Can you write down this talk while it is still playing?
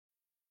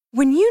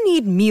When you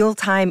need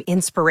mealtime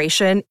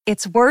inspiration,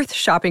 it's worth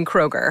shopping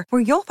Kroger,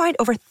 where you'll find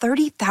over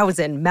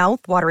 30,000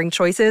 mouth-watering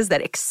choices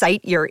that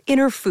excite your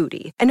inner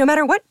foodie. And no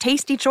matter what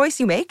tasty choice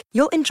you make,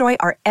 you'll enjoy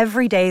our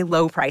everyday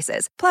low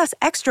prices, plus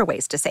extra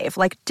ways to save,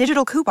 like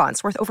digital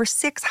coupons worth over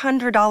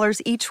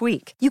 $600 each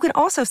week. You can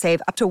also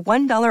save up to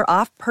 $1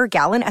 off per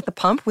gallon at the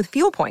pump with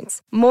fuel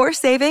points. More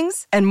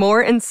savings and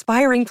more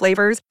inspiring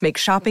flavors make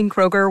shopping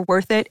Kroger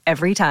worth it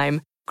every time.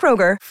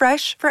 Kroger,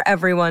 fresh for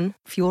everyone.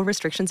 Fuel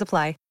restrictions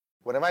apply.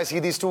 Whenever I see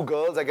these two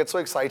girls, I get so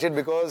excited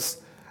because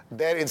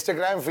their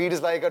Instagram feed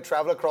is like a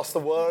travel across the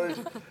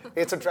world.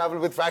 It's a travel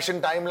with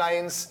fashion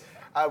timelines.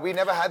 We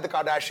never had the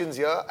Kardashians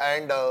here,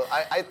 and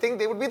I think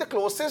they would be the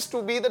closest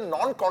to be the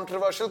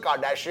non-controversial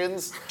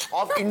Kardashians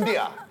of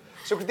India.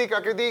 Sukriti,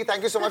 Kakriti,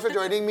 thank you so much for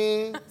joining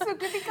me.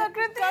 Sukriti,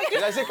 Kakriti.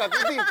 Did I say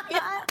Kakriti?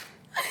 Yeah.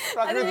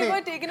 Prakriti. I think we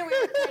were taken away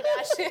with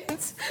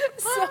Kardashians.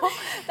 So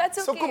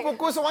that's okay.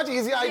 Sukku is so much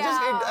easier.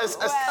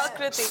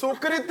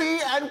 Sukriti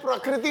and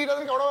Prakriti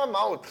doesn't come out of my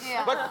mouth.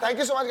 Yeah. But thank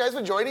you so much, guys,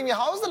 for joining me.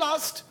 How's the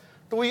last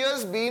 2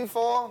 years been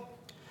for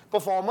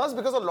performers?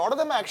 Because a lot of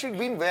them have actually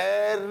been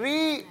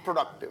very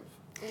productive.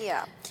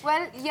 Yeah.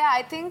 Well, yeah,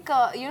 I think,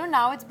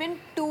 now it's been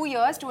 2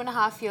 years,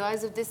 2.5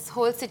 years of this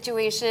whole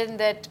situation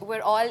that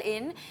we're all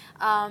in.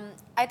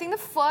 I think the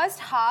first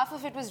half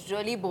of it was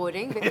really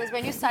boring because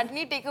when you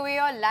suddenly take away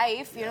your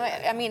life,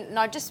 I mean,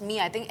 not just me,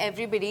 I think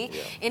everybody,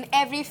 in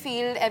every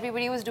field,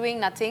 everybody was doing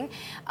nothing.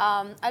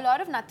 A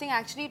lot of nothing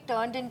actually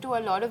turned into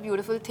a lot of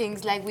beautiful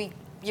things, like we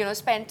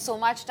spent so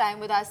much time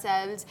with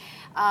ourselves.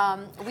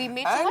 We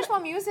made so much more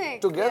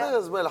music. Together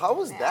as well. How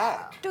was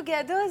that?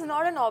 Together is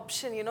not an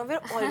option, we're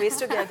always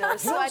together.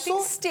 So I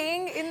think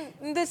staying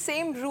in the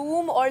same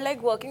room or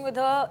like working with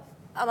her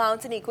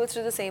amounts and equals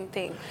to the same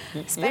thing.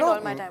 Spend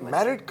all my time with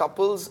her. Married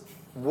couples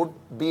would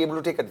be able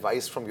to take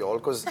advice from you all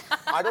because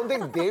I don't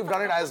think they've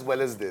done it as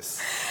well as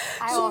this.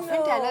 I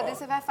often tell her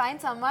this, if I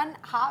find someone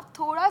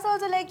thoda sa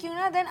also like you,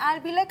 then I'll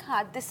be like,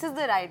 this is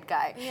the right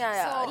guy.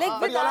 Yeah. So,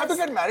 but you'll have to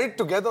get married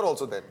together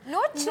also then.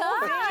 No chance.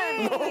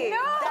 No.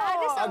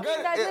 That is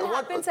something that will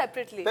happen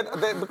separately.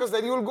 Because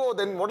then you'll go,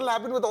 then what will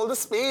happen with all the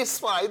space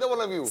for either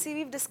one of you? See,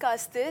 we've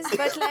discussed this,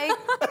 but like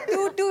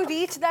to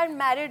reach that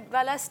married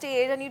wala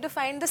stage, I need to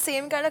find the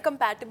same kind of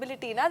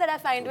compatibility that I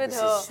find with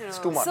her. It's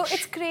too much. So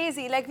it's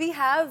crazy. Like we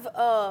have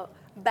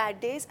bad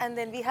days and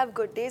then we have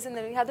good days and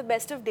then we have the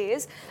best of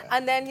days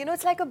and then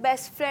it's like a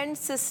best friend,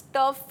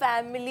 sister,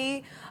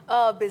 family,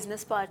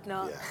 business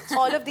partner,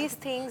 all of these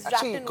things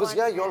wrapped in one. Because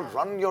you all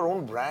run your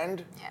own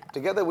brand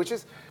together, which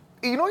is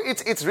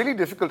it's really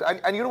difficult,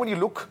 and when you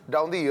look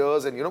down the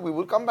years, and we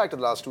will come back to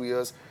the last 2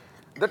 years,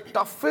 the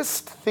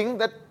toughest thing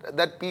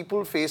that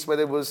people faced,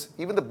 whether it was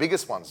even the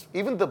biggest ones,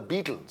 even the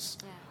Beatles,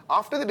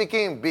 after they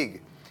became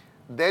big,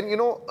 then in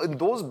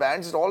those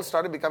bands it all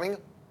started becoming.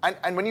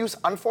 And when you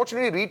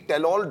unfortunately read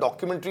tell-all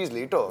documentaries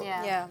later,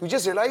 you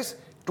just realize,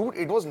 dude,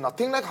 it was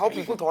nothing like how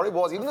people thought it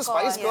was. Even the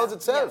Spice Girls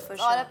itself. For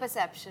sure. All a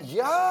perception.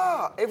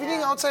 Yeah, everything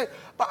outside.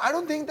 But I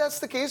don't think that's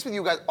the case with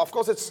you guys. Of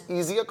course, it's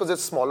easier because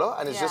it's smaller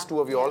and it's just two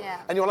of you all.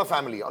 And you all are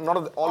family.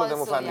 Not all of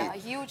them are family. Yeah, a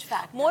huge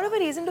factor. More of a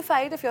reason to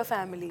fight if you're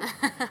family.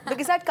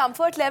 Because that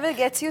comfort level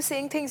gets you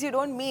saying things you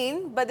don't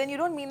mean, but then you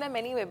don't mean them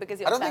anyway because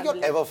you're family. I don't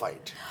think you'll ever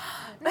fight.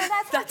 No,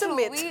 that's a true.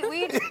 myth.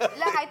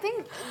 I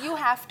think you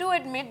have to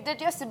admit that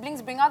your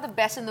siblings bring out the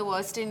best and the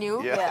worst in you.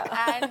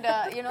 And,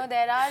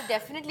 there are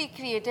definitely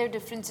creative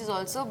differences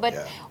also. But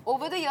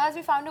over the years,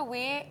 we found a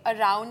way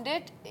around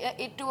it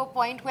to a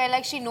point where,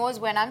 like, she knows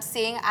when I'm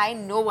saying, I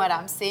know what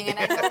I'm saying. And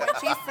I know what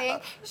she's saying.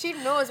 She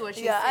knows what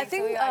she's saying. I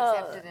think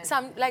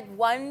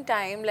one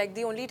time, like,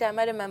 the only time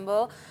I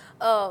remember,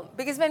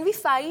 because when we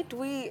fight,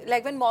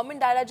 when mom and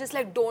dad are just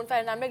like, don't fight.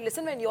 And I'm like,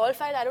 listen, when you all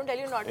fight, I don't tell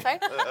you not to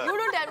fight. You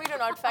don't tell me to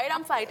not fight.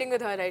 I'm fighting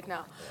with her right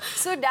now.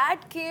 So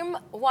dad came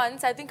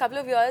once, I think a couple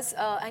of years,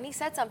 and he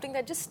said something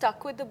that just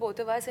stuck with the both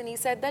of us. And he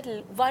said that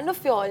one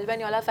of y'all,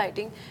 when y'all are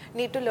fighting,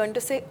 need to learn to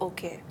say,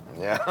 okay.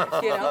 Yeah.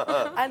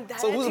 And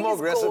that, so who's the more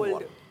aggressive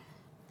one?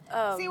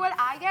 See, well,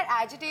 I get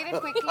agitated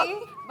quickly,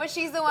 but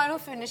she's the one who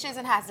finishes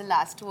and has the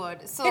last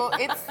word. So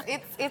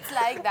it's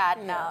like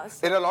that now.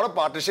 So. In a lot of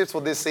partnerships,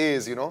 what they say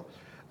is,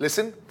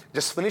 listen,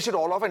 just finish it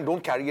all off and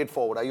don't carry it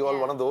forward. Are you all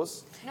one of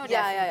those? No,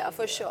 yeah,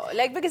 for sure.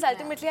 Like, because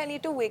ultimately I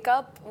need to wake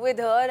up with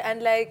her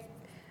and like,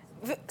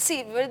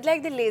 see, we're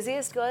like the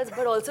laziest girls,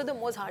 but also the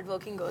most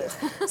hardworking girls.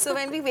 So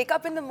when we wake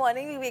up in the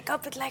morning, we wake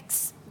up with like,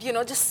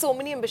 just so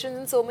many ambitions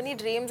and so many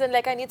dreams, and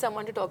like I need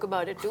someone to talk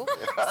about it too.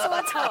 So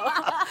it's her.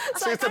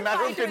 So it's a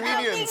matter of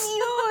convenience.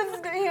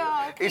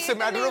 It's a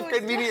matter of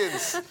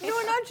convenience.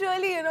 No, not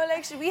really.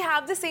 Like we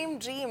have the same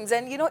dreams,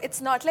 and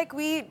it's not like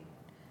we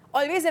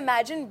always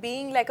imagine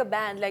being like a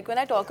band. Like when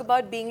I talk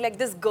about being like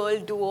this girl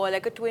duo,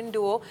 like a twin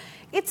duo,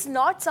 it's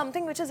not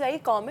something which is very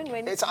common.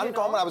 It's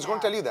uncommon. I was going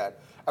to tell you that.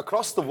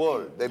 Across the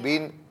world, there have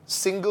been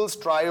singles,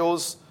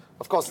 trios.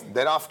 Of course,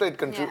 thereafter it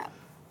continued.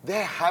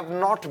 There have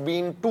not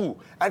been two.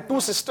 And two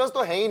sisters to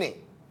hai nahi.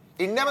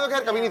 India mein to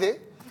khair kabhi nahi the.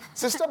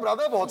 Sister,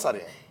 brother, bahut sare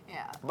hain.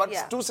 But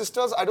two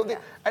sisters, I don't think.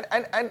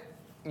 And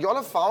you all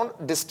have found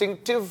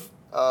distinctive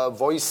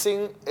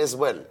voicing as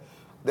well.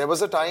 There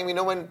was a time, you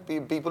know, when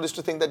people used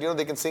to think that, you know,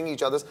 they can sing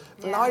each other's.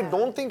 Now I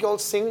don't think y'all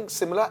sing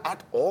similar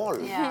at all.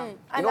 Yeah.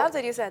 I love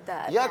that you said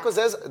that. Yeah, because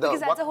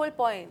because that's the whole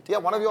point. Yeah,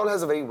 one of y'all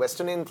has a very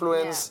Western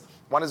influence,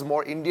 one is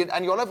more Indian,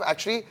 and y'all have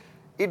actually,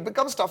 it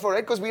becomes tougher,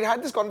 right? Because we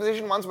had this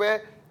conversation once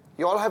where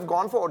y'all have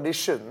gone for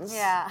auditions.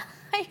 Yeah.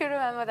 You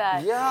remember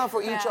that? Yeah,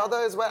 for each other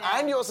as well,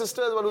 and your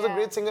sister as well, who's a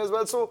great singer as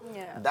well. So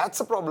that's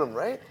a problem,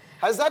 right?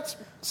 Has that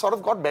sort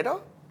of got better?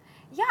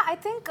 Yeah, I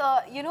think,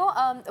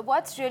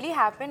 what's really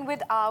happened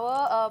with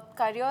our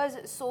careers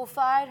so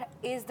far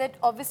is that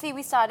obviously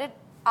we started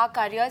our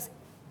careers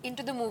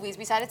into the movies.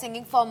 We started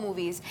singing for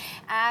movies.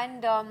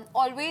 And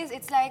always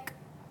it's like,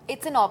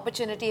 it's an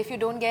opportunity. If you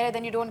don't get it,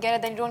 then you don't get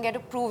it, then you don't get to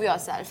prove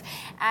yourself.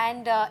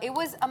 And it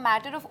was a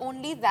matter of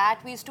only that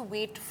we used to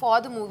wait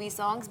for the movie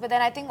songs. But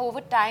then I think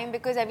over time,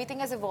 because everything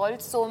has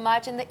evolved so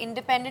much and the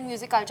independent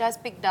music culture has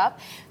picked up,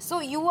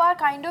 so you are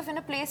kind of in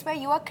a place where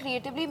you are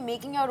creatively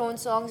making your own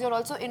songs. You're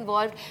also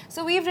involved.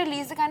 So we've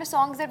released the kind of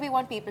songs that we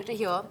want people to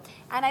hear.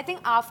 And I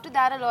think after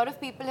that, a lot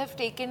of people have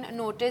taken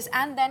notice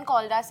and then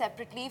called us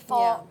separately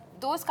for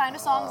those kind of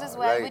songs as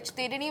well, which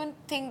they didn't even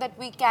think that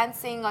we can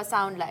sing or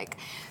sound like.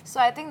 So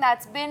I think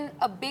that's been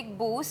a big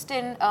boost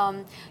in,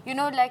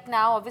 like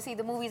now obviously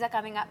the movies are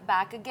coming up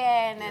back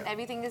again and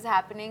everything is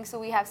happening. So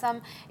we have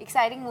some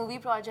exciting movie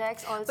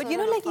projects also. But you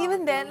know, like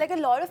even then, like a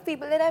lot of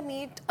people that I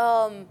meet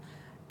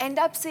end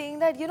up saying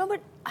that, you know, but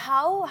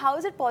how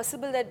is it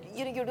possible that,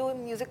 you know, you do a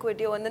music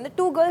video and then the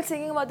two girls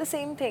singing about the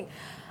same thing?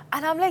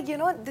 And I'm like, you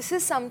know, this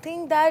is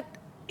something that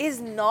is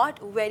not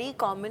very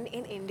common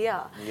in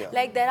India.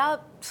 Like there are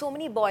so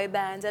many boy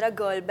bands, there are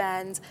girl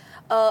bands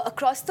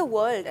across the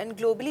world, and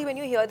globally when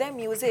you hear their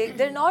music,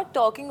 they're not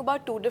talking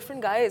about two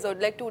different guys or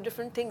like two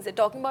different things. They're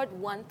talking about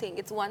one thing.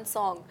 It's one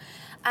song.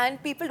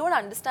 And people don't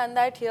understand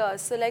that here.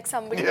 So like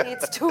somebody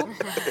needs to,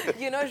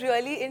 you know,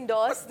 really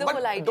endorse the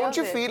whole idea. Don't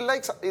you feel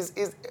like,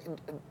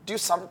 do you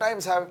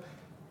sometimes have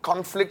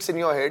conflicts in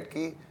your head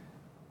ki,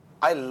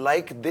 I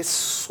like this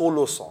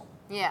solo song?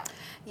 Yeah.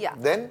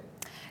 Then?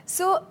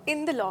 So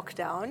in the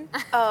lockdown,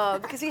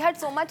 because we had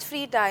so much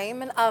free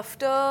time, and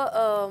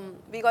after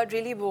we got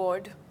really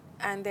bored,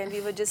 and then we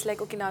were just like,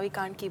 okay, now we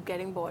can't keep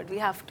getting bored. We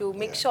have to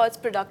make sure it's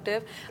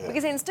productive,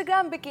 because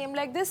Instagram became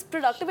like this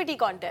productivity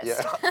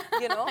contest,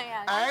 you know.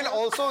 And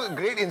also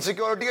great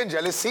insecurity and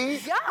jealousy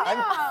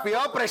and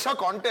peer pressure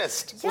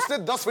contest.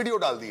 Usne 10 video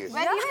dal diye.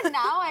 Well, even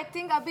now, I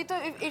think abhi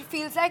to, it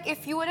feels like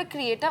if you were a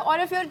creator or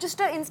if you're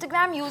just an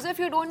Instagram user, if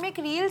you don't make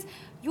reels,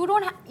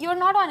 you're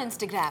not on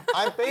Instagram.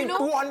 I'm paying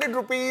 200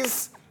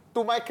 rupees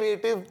to my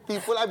creative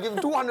people. I've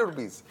given 200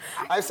 rupees.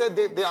 I said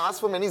they asked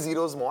for many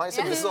zeros more. I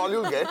said this is all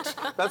you'll get.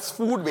 That's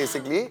food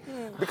basically.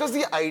 Because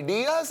the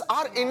ideas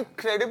are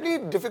incredibly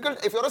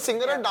difficult. If you're a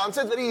singer and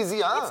dancer, it's very easy.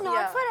 It's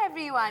not for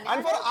everyone.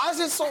 And for us,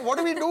 it's so, what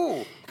do we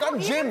do?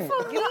 Can't gym.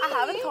 You know, I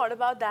haven't thought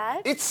about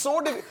that. It's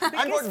so difficult.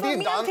 Because for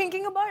me, I'm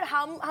thinking about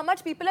how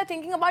much people are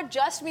thinking about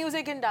just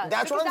music and dance.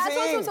 That's what I'm saying.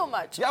 That's also so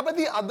much. Yeah, but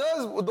the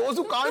others, those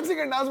who can't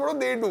sing and dance, what do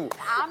they do?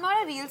 I'm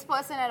not a reels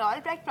person at all.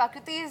 Like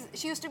Prakriti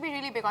she used to be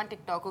really big on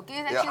TikTok, okay?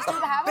 And she used to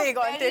have a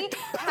very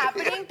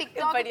happening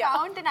TikTok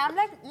account, and I'm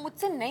like,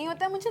 mujhse nahi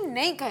hota hai, mujhe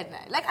nahi karna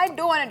hai. Like, I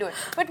don't want to do it.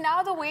 But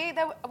now the way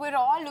that we're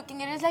all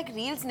looking at it is like,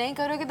 reels nahi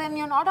karoge, then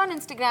you're not on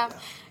Instagram.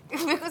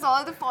 Because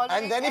all the followers.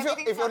 And then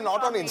if you're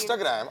not on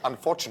Instagram,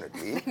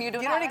 unfortunately, you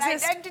don't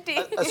exist. Identity.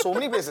 So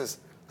many places.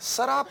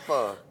 Sir, aap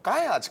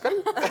kahan hai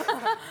aajkal?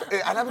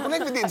 And I'm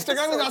like, with the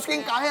Instagram is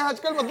asking kahan hai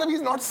aajkal, matlab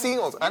he's not seeing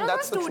also. And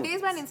that's the truth. 2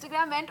 days when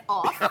Instagram went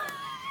off.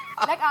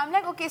 Like, I'm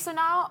like, okay, so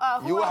now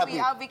who are we?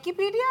 Our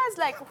Wikipedia is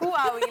like, who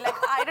are we? Like,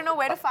 I don't know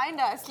where to find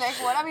us. Like,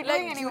 what are we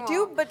doing anymore?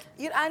 YouTube, but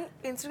and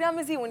Instagram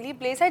is the only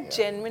place I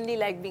genuinely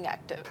like being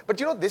active. But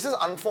you know, this is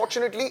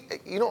unfortunately,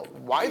 you know,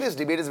 why this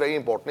debate is very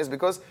important is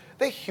because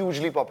they're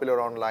hugely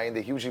popular online,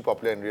 they're hugely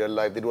popular in real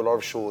life, they do a lot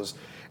of shows.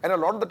 And a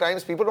lot of the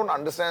times, people don't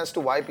understand as to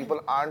why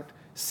people aren't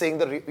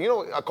saying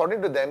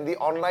according to them, the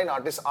online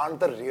artists aren't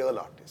the real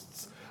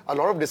artists. A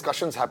lot of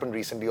discussions happened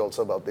recently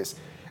also about this.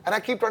 And I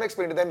keep trying to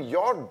explain to them,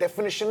 your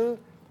definition,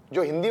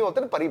 jo Hindi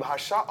hota hai na,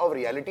 paribhasha of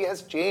reality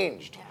has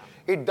changed.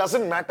 It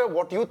doesn't matter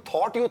what you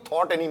thought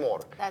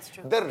anymore. That's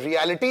true. The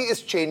reality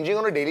is changing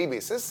on a daily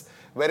basis,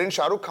 wherein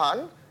Shah Rukh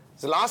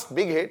Khan's last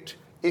big hit,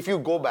 if you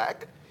go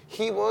back,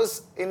 he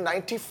was in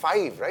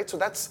 95, right? So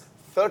that's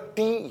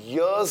 30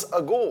 years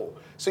ago.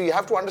 So you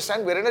have to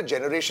understand we're in a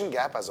generation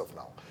gap as of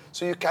now.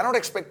 So you cannot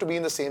expect to be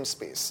in the same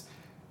space.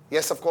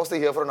 Yes, of course, they're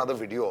here for another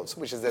video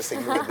also, which is their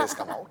single that has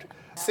come out.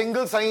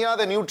 Single Saiya,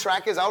 the new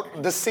track is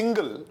out. The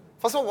single.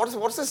 First of all,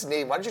 what's this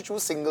name? Why did you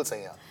choose Single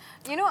Saiya?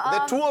 You know,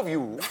 there are two of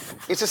you.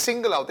 It's a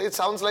single out there. It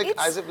sounds like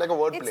as if like a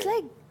wordplay. It's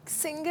like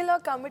single or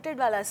committed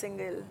wala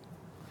single.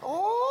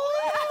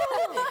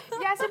 Oh!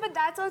 Yeah, so, but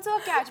that's also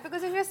a catch,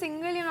 because if you're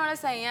single, you're not a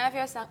Saiya. If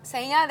you're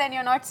Saiya, then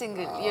you're not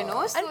single, you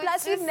know? So and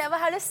plus, we've never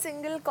had a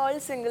single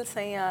called Single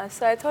Saiya.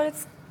 So I thought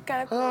it's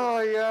kind of. Oh,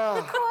 yeah.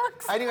 The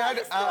quirks. And you had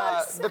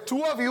the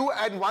two of you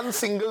and one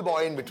single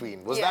boy in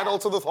between. Was that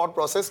also the thought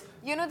process?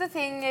 You know, the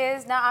thing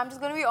is, now I'm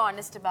just going to be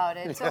honest about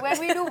it. So when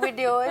we do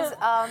videos,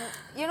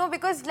 you know,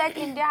 because like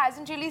India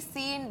hasn't really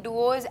seen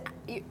duos,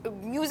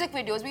 music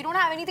videos, we don't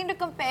have anything to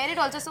compare it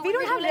also. So we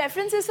don't have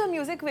references for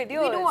music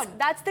videos. We don't.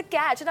 That's the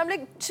catch. And I'm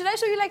like, should I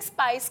show you like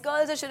Spice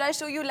Girls or should I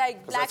show you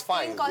like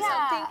Blackpink or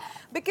something?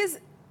 Because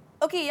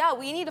okay, yeah,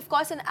 we need, of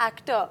course, an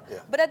actor. Yeah.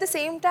 But at the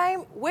same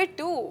time, we're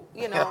two,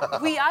 you know.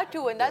 We are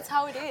two, and that's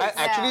how it is. And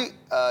actually,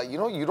 you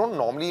know, you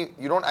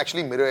don't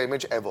actually mirror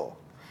image ever.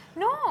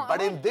 No.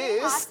 But in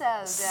this,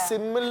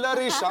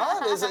 similar-ish,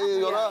 huh?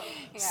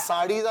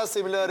 Sarees are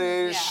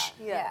similar-ish.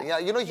 Yeah.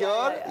 You know,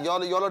 here,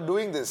 y'all are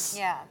doing this.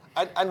 Yeah.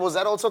 And was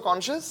that also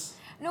conscious?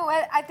 No,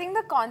 well, I think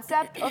the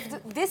concept of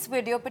this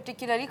video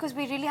particularly, because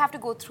we really have to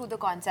go through the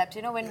concepts.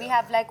 You know, when we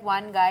have like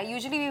one guy,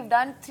 usually we've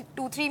done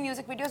 2-3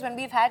 music videos when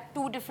we've had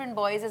 2 different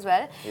boys as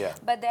well. Yeah.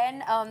 But then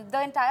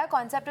the entire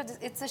concept of this,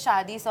 it's a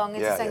shadi song,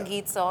 it's a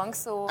Sangeet song.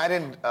 So.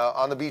 And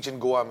on the beach in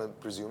Goa, I'm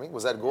presuming.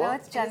 Was that Goa? No,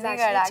 it's Chandigarh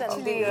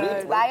actually.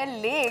 Really? By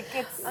a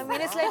lake. I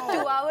mean, it's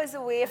like 2 hours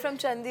away from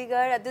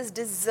Chandigarh at this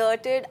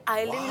deserted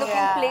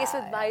island-looking place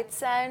with white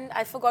sand.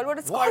 I forgot what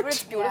it's called, but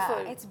it's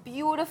beautiful. Yeah, it's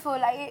beautiful.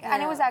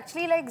 And it was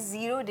actually like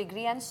 0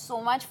 degree and so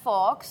much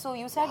fog. So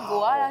you said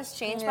Goa, has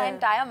changed my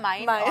entire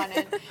mind on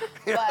it.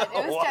 But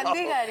it was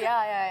Chandigarh,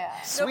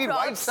 yeah. Sweet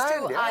white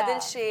sand. To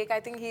Adil Sheikh. I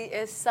think he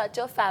is such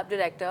a fab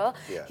director.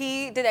 Yeah.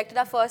 He directed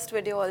our first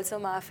video also,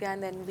 Mafia,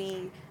 and then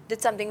we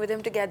did something with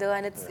him together,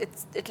 and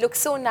it looks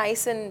so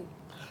nice and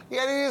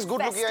yeah, it is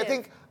good looking. I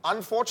think,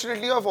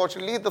 unfortunately or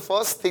fortunately, the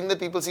first thing that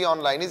people see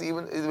online is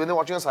even when they're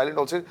watching on silent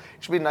also, it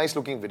should be a nice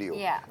looking video.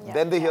 Yeah.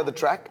 Then they hear the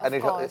track, and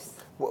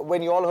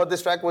when you all heard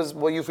this track,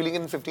 were you feeling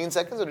it in 15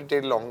 seconds or did it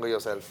take longer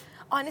yourself?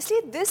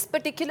 Honestly, this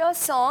particular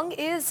song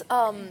is.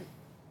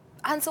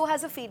 And so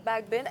has the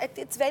feedback been.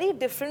 It's very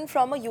different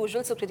from a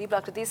usual Sukriti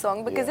Prakriti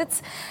song because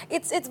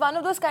it's one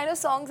of those kind of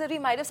songs that we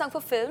might have sung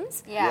for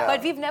films,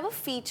 but we've never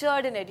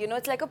featured in it. You know,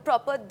 it's like a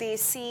proper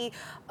desi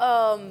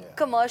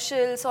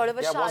commercial sort of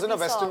a shadi song. Yeah, it wasn't a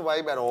Western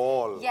vibe at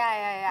all.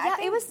 Yeah,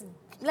 it was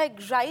like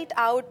right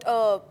out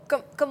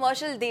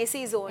commercial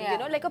desi zone. You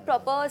know, like a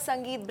proper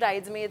Sangeet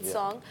bridesmaid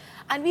song.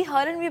 And we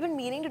heard and we've been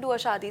meaning to do a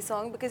shadi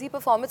song because he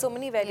performed at so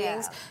many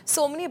weddings.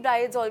 So many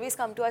brides always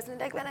come to us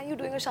and like, when are you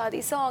doing a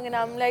shadi song? And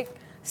I'm like,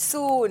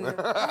 soon.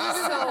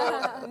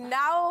 So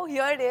now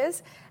here it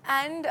is.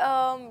 And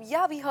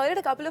we heard it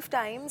a couple of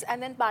times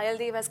and then Payal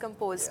Dev has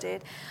composed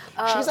it.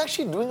 She's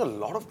actually doing a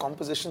lot of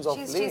compositions of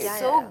late. She's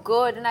so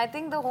good. And I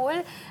think the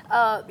whole,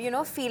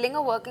 feeling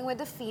of working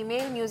with a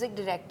female music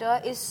director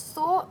is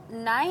so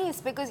nice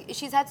because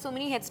she's had so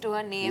many hits to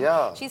her name.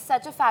 Yeah. She's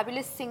such a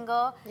fabulous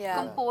singer,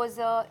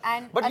 composer.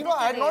 But you know,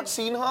 I had not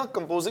seen her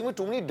composing with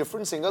too many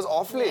different singers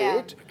of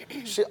late.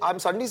 I'm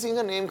suddenly seeing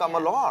her name come a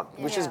lot,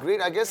 which is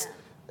great. I guess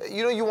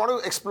you know, you want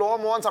to explore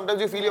more and sometimes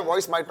you feel your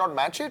voice might not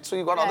match it, so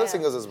you got other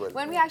singers as well.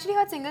 When we actually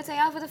heard Single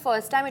Sayang for the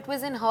first time, it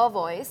was in her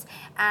voice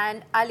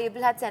and our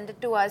label had sent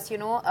it to us, you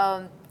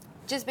know,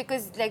 just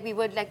because like we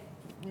were like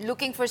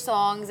looking for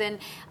songs and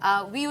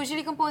we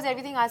usually compose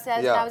everything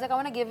ourselves and I was like, I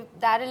want to give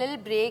that a little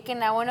break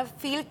and I want to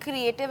feel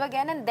creative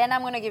again and then I'm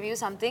going to give you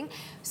something.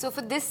 So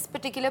for this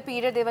particular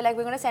period, they were like,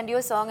 we're going to send you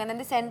a song and then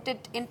they sent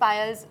it in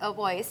Payal's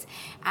voice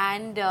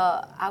and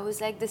I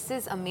was like, this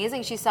is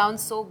amazing. She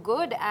sounds so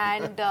good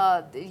and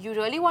you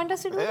really want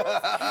us to do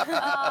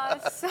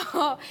this?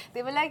 So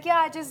they were like,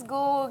 yeah, just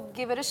go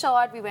give it a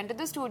shot. We went to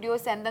the studio,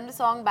 sent them the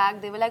song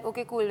back. They were like,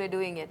 okay, cool, we're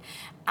doing it.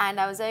 And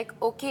I was like,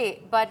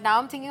 okay, but now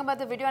I'm thinking about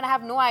the video and I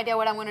have no idea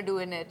what I'm going to do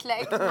in it.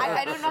 Like,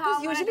 I don't know how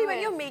I'm usually when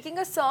you're making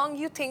a song,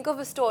 you think of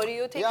a story,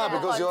 you think of a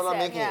concept. because you all are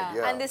making it.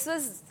 Yeah. And this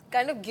was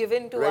kind of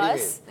given to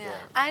us. Yeah.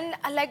 And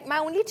like my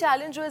only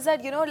challenge was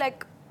that, you know,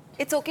 like,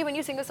 it's okay when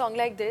you sing a song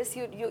like this,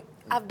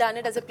 I've done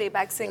it as a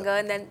playback singer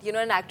and then, you know,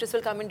 an actress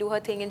will come and do her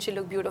thing and she'll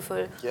look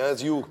beautiful. Yeah,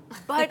 it's you.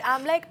 But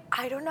I'm like,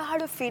 I don't know how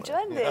to feature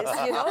this,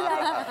 you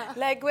know,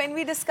 like when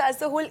we discuss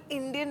the whole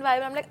Indian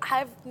vibe, I'm like,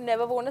 I've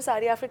never worn a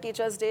sari after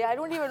Teacher's Day. I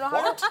don't even know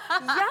how to.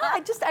 Yeah,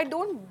 I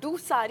don't do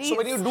saris. So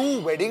when you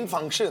do wedding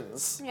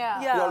functions, you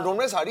all don't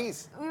wear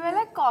saris? We wear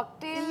like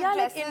cocktail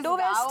dresses, like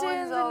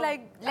Indo-Westerns and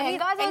like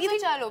lehengas also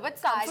chalo, but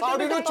saris. So how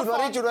do you do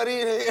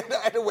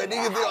chunari at a wedding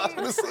if they ask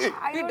you to sing?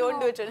 We don't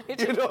do chunari.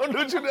 You don't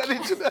do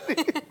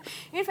chunari.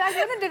 In fact,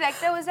 you know, the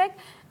director was like,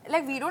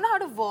 we don't know how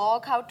to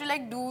walk, how to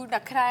like do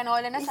nakhra and all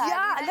in a sari.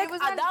 Yeah, and like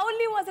Ada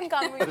only wasn't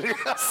coming.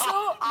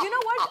 So, you know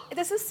what?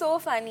 This is so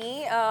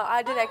funny.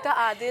 Our director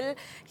Adil,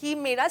 he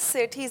made us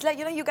sit. He's like,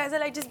 you know, you guys are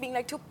like just being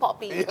like too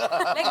poppy.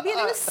 Like be a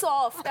little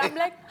soft. I'm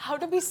like, how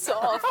to be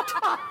soft?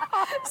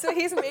 So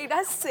he's made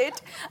us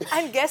sit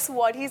and guess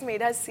what he's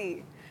made us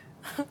see?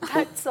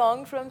 That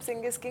song from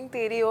Singh is King,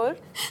 Teri Aur.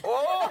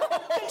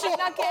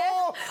 Katrina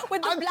Kaif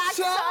with the black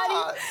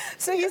sari.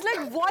 So he's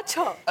like, watch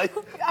her.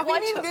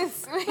 Watch her.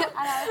 This. And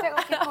I was like,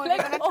 okay, cool, we're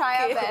going to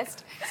try our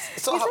best.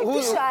 So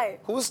he's like,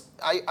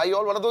 are you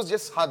all one of those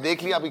just,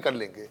 dekh liya, abhi kar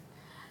lenge?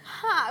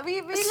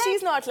 we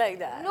She's not like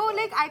that. No,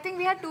 like I think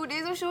we had 2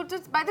 days of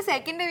shoots. By the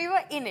second day, we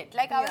were in it.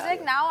 Like I was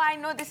like, now I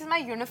know this is my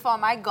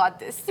uniform. I got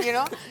this, you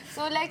know.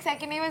 So like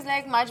second day was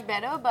like much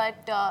better, but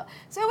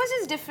so it was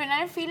just different.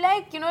 And I feel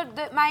like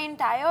my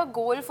entire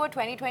goal for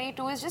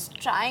 2022 is just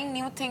trying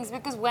new things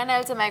because when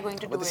else am I going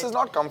to do it? But this is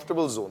not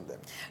comfortable zone then.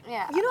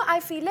 Yeah. I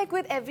feel like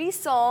with every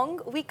song,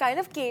 we kind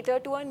of cater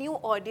to a new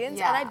audience,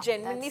 and I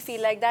genuinely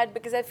feel like that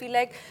because I feel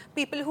like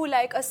people who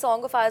like a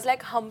song of ours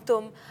like Hum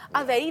Tum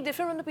are very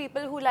different from the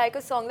people who like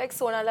a song like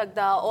Sona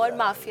Lagda or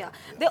Mafia.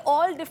 They're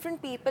all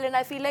different people, and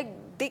I feel like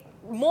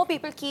more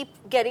people keep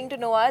getting to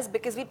know us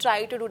because we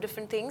try to do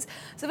different things.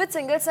 So with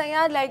Single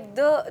Saiyan, like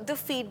the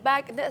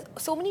feedback,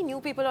 so many new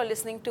people are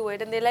listening to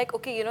it and they're like,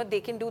 okay, they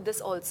can do this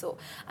also.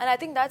 And I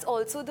think that's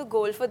also the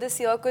goal for this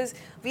year because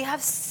we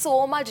have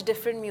so much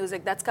different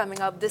music that's coming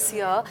up this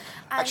year.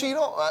 And actually,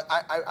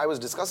 I was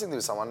discussing this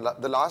with someone.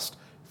 The last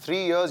 3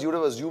 years, you would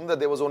have assumed that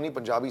there was only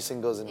Punjabi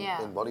singers in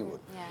Bollywood.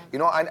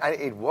 Yeah. And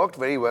it worked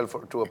very well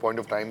to a point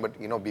of time, but,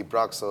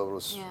 Biprak sir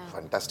was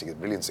fantastic, a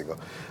brilliant singer.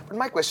 But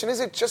my question is,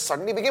 it just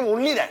suddenly became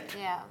only that.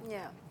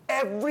 Yeah.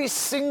 Every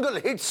single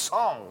hit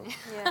song,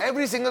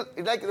 every single,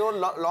 like,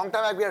 long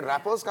time back we had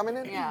rappers coming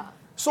in. Yeah.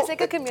 So, it's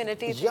like a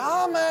community thing.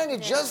 Yeah, man,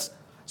 it just,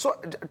 so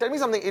tell me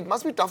something, it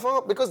must be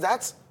tougher because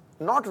that's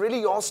not really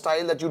your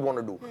style that you'd want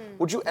to do.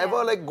 Would you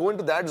ever like go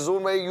into that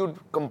zone where you'd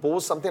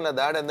compose something like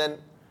that and then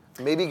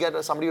maybe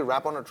get somebody to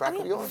rap on a track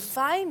of yours?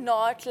 Why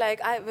not?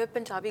 Like, we're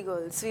Punjabi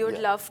girls. We would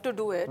love to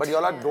do it. But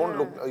y'all don't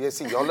look,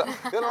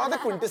 you're not the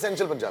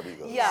quintessential Punjabi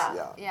girls.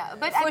 Yeah.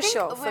 But For I think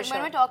sure,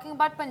 when we're talking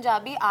about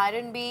Punjabi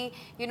R&B,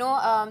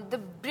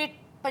 the Brit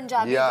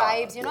Punjabi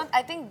vibes,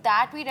 I think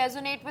that we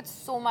resonate with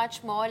so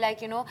much more,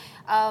 like,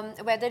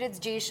 whether it's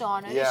Jay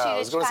Sean or I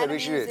was Rishi gonna Rich say kind of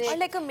Rishi Rich. music. Or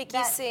like a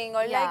Mickey Singh,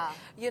 or like,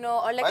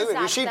 or like By a the way,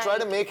 Zack Rishi tried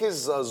to Knight. make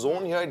his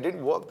zone here. It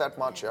didn't work that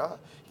much,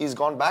 He's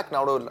gone back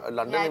now to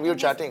London and we were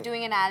chatting. He's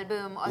doing an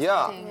album or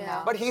something.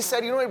 But he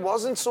said, it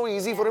wasn't so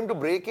easy for him to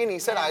break in. He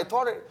said, I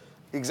thought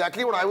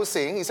exactly what I was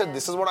saying. He said,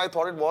 this is what I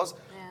thought it was.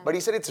 But he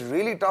said, it's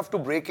really tough to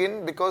break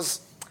in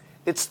because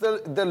it's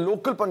the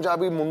local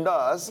Punjabi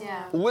mundas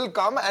who will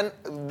come and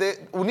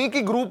unhi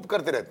ki group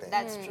karte rehte hain.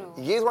 That's true.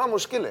 Ye thoda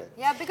mushkil hai.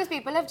 Yeah, because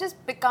people have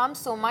just become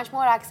so much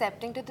more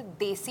accepting to the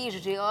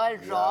desi, real,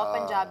 raw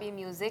Punjabi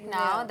music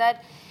now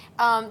that,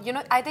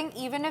 I think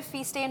even if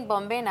we stay in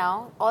Bombay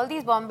now, all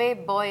these Bombay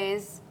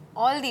boys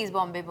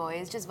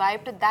just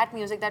vibe to that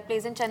music that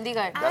plays in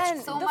Chandigarh.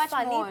 And so the much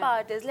funny more.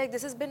 part is, like,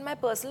 this has been my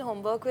personal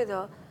homework with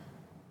her.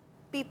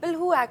 People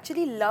who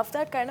actually love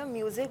that kind of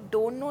music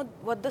don't know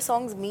what the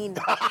songs mean.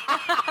 So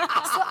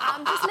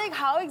I'm just like,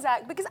 how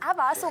exactly? Because I've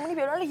asked so many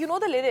people, like,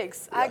 the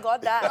lyrics. I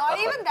got that. Not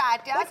even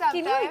that, But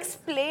can you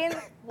explain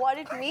what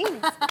it means?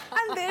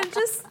 And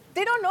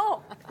they don't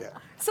know. Yeah.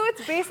 So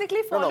it's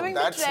basically following the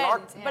that's trend.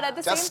 not But at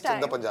the just same time.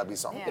 in the Punjabi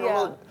song.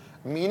 Yeah.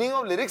 Meaning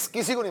of lyrics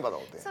किसी को नहीं पता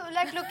होते. So,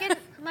 like, look at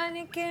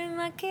Manikir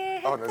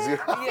Make. Oh, Nazir.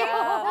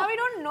 Now we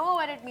don't know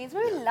what it means,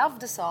 but we love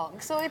the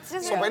song. So it's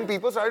just. So when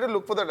people started to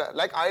look for that,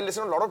 like I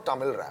listen to a lot of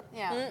Tamil rap.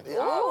 Yeah,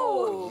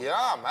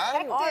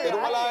 man.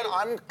 Tirumala, and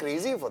I'm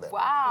crazy for that.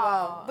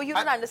 Wow. But you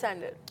don't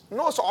understand it.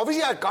 No, so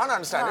obviously I can't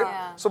understand it.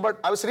 So, but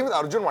I was sitting with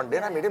Arjun one day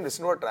and I made him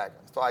listen to a track.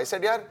 So I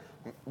said,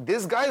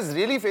 this guy is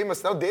really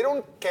famous. Now they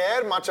don't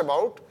care much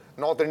about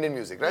North Indian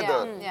music, right?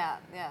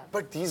 Yeah.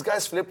 But these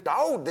guys flipped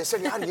out. They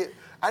said,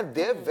 and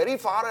they're very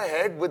far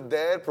ahead with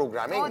their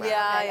programming. Man. And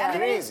they're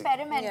very Crazy.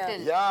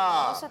 experimental.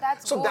 Yeah.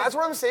 So that's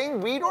what I'm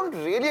saying. We don't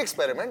really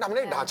experiment.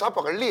 हमने ढांचा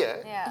पकड़ लिया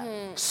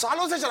है.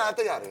 सालों से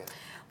चलाते जा रहे हैं.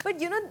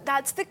 But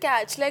that's the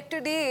catch. Like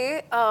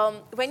today,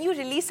 when you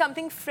release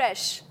something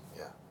fresh,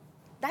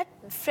 that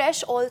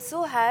fresh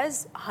also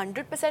has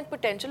 100%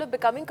 potential of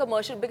becoming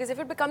commercial, because if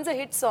it becomes a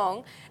hit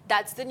song,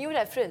 that's the new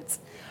reference.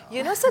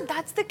 So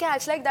that's the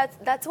catch. Like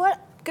that's what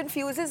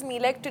confuses me.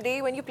 Like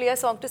today, when you play a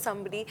song to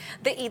somebody,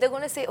 they're either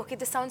going to say, okay,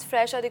 this sounds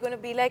fresh, or they're going to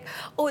be like,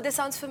 oh, this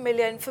sounds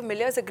familiar. And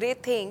familiar is a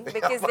great thing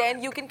because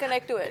then you can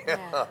connect to it.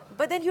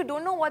 But then you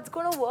don't know what's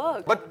going to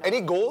work. But any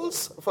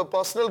goals for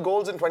personal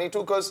goals in 22?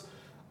 Because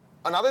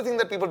another thing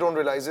that people don't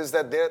realize is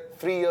that they're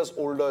 3 years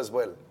older as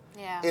well.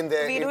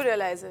 We do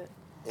realize it.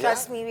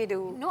 Trust me, we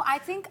do. No, I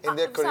think in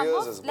their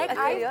careers as well. Like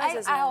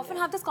I often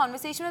have this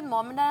conversation with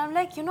mom and dad. I'm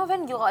like,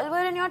 when you all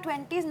were in your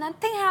 20s,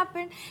 nothing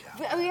happened.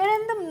 We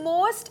are in the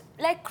most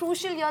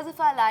crucial years of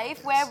our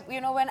life, where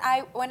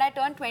when I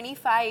turned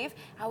 25,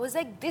 I was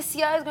like, this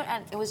year is going,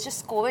 and it was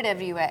just COVID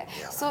everywhere.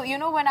 So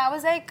when I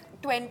was like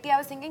 20, I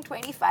was thinking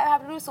 25, I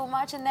have to do so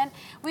much, and then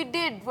we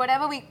did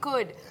whatever we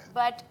could.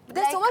 But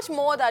there's so much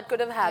more that could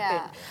have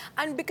happened.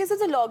 And because of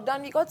the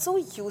lockdown, we got so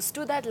used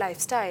to that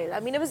lifestyle. I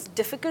mean, it was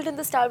difficult in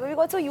the start, but we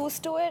got so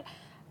used to it.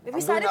 We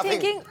started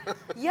thinking,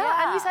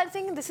 and we started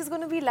thinking, this is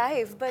going to be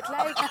life. But and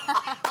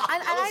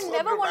I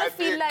never want to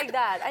feel like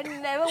that. I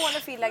never want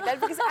to feel like that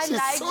because I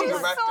like being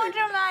so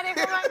dramatic.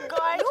 Oh my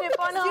God, trip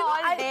on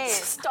all day.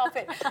 Stop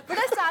it. But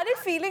I started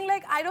feeling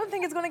like I don't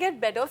think it's going to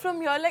get better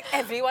from here. Like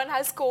everyone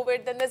has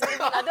COVID, then there's going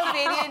to be another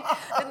variant,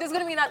 then there's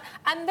going to be another.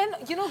 And then,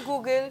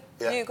 Google,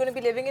 you're going to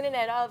be living in an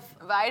era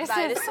of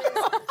viruses.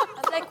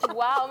 And like,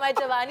 wow, my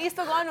Jawani is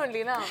so gone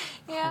only now.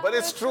 Yeah, But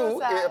it's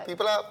true.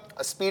 People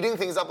are speeding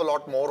things up a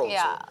lot more also.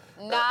 Yeah.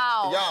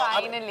 Now,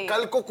 finally.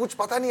 कल को कुछ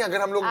पता नहीं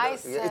अगर हम लोग.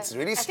 It's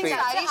really strange.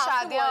 सारी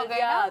शादियां हो गई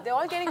ना. Yeah, they're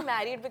all getting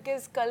married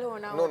because kal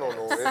hona. No.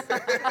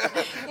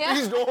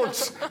 Please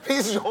don't.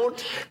 Please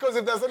don't. Because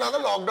if there's another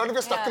lockdown, if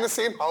you're stuck in the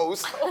same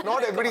house,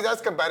 not everybody's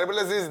as comparable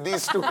as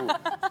these two.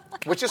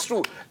 Which is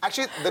true.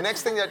 Actually, the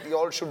next thing that you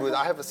all should do is,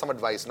 I have some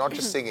advice, not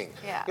just singing.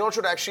 Yeah. You all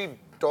should actually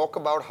talk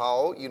about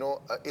how,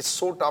 it's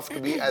so tough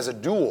to be as a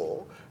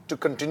duo to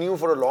continue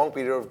for a long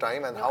period of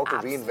time and how to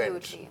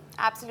reinvent.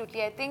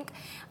 Absolutely. I think,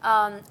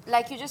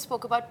 like you just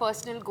spoke about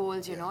personal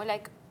goals,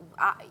 like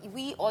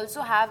we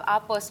also have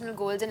our personal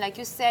goals, and like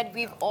you said,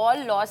 we've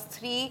all lost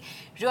 3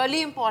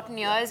 really important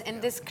years in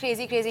this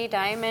crazy, crazy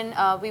time,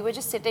 and we were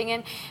just sitting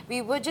and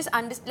we were just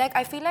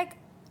I feel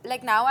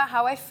like now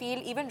how I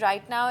feel even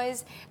right now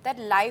is that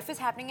life is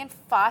happening in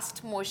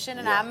fast motion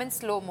and I'm in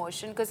slow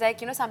motion, because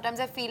sometimes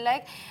I feel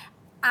like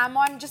I'm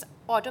on just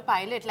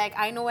autopilot. Like,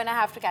 I know when I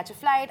have to catch a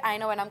flight, I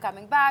know when I'm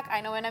coming back,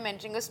 I know when I'm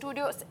entering a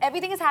studio.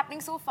 Everything is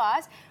happening so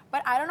fast,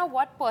 but I don't know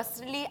what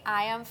personally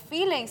I am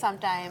feeling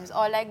sometimes,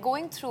 or like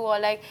going through, or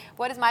like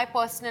what is my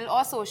personal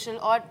or social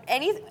or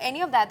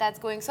any of that's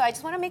going. So I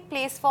just want to make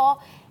place for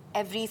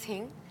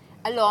everything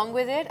along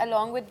with it,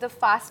 along with the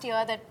fast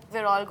year that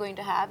we're all going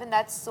to have, and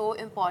that's so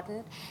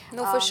important.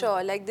 No, for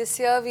sure. Like this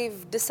year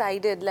we've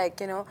decided, there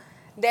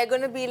are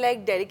going to be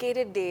like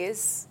dedicated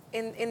days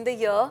in the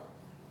year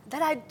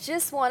that I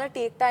just want to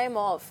take time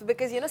off,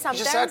 because sometimes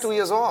You just had 2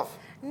 years off.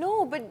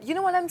 No, but you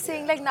know what I'm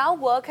saying? Like now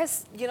work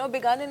has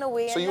begun in a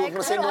way. So and you were like,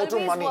 going to say I'm no to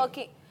always money.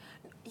 Working.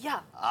 Yeah.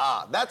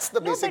 That's the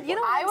basic but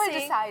one. I will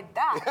decide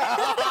that.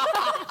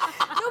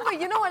 No, but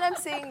you know what I'm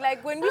saying?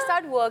 Like when we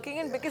start working,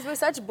 and because we're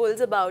such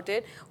bulls about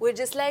it, we're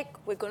just like,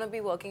 we're going to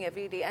be working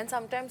every day. And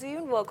sometimes we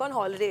even work on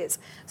holidays.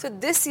 So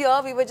this year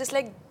we were just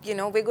like,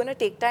 we're going to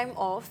take time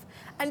off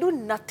and do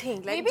nothing.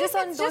 Like maybe just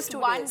if on it's those just 2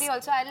 one days. day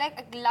also.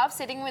 I love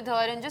sitting with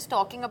her and just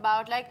talking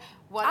about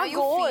what Our are you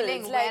goals,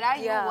 feeling, where are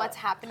you, what's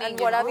happening, and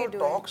what are we You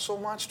doing? talk so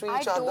much to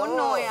each I other. don't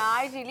know,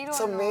 I really don't It's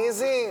know.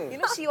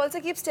 amazing. She also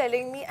keeps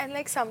telling me, and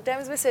like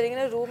sometimes we're sitting in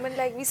a room and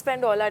like we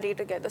spend all our day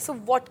together. So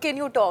what can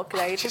you talk,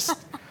 right?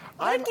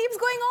 It keeps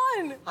going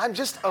on. I'm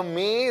just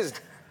amazed.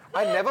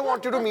 I never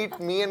want you to meet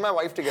me and my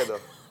wife together.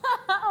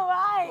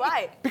 Why?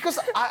 Why? Because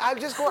I'll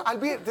just go, I'll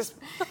be this.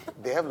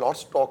 They have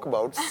lots to talk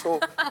about, so.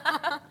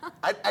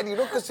 And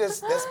because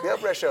there's peer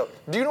pressure.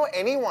 Do you know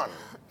anyone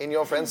in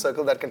your friend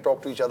circle that can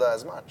talk to each other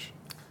as much?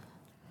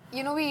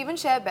 We even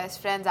share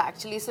best friends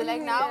actually. So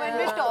like now when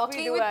we're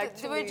talking,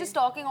 we're just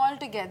talking all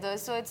together.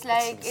 So it's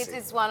like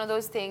it's one of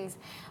those things.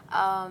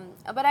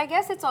 But I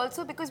guess it's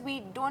also because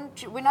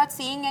we're not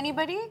seeing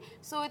anybody.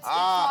 So it's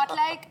not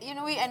like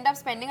we end up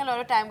spending a lot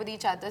of time with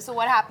each other. So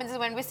what happens is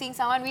when we're seeing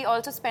someone, we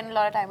also spend a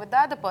lot of time with the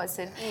other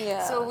person.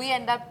 Yeah. So we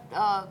end up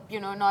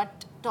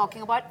not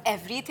talking about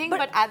everything.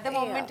 But at the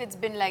moment, it's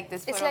been like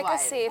this for it's a like while. a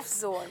safe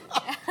zone.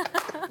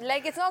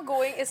 Like it's not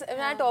going. When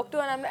I talk to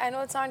her, and I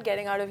know it's not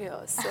getting out of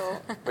here. So.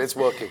 But it's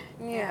working.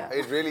 Yeah.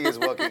 It really is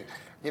working.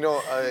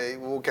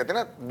 वो कहते हैं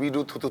ना, we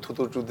do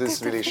to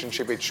this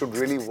relationship. It should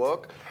really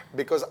work,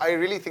 because I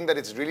really think that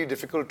it's really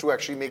difficult to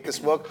actually make this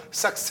work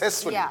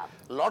successfully. Yeah.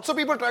 Lots of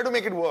people try to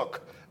make it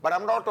work, but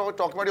I'm not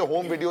talking about your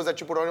home videos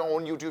that you put on your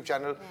own YouTube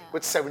channel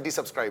with 70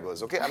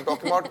 subscribers. Okay, I'm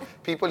talking about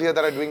people here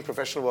that are doing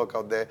professional work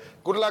out there.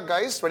 Good luck,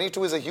 guys.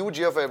 22 is a huge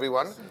year for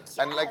everyone,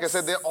 and like I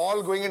said, they're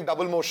all going in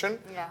double motion.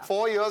 Yeah.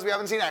 4 years, we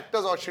haven't seen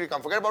actors actually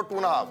come. Forget about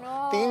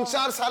 2.5.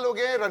 3-4 साल हो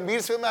गए.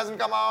 Ranveer's film hasn't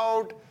come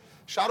out.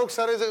 Shah Rukh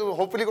sir is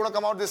hopefully going to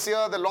come out this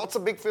year. There are lots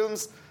of big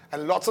films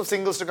and lots of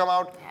singles to come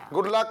out. Yeah.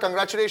 Good luck,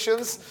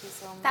 congratulations. Thank you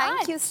so much.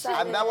 Thank you so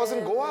much. And that was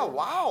in Goa.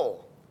 Wow.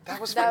 That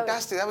was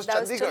fantastic. That was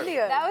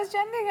Chandigarh. That was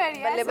Chandigarh.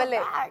 Yes, Balle, balle.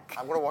 I'm back.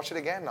 I'm going to watch it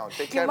again now.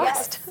 Take You care.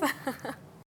 must. Bye-bye.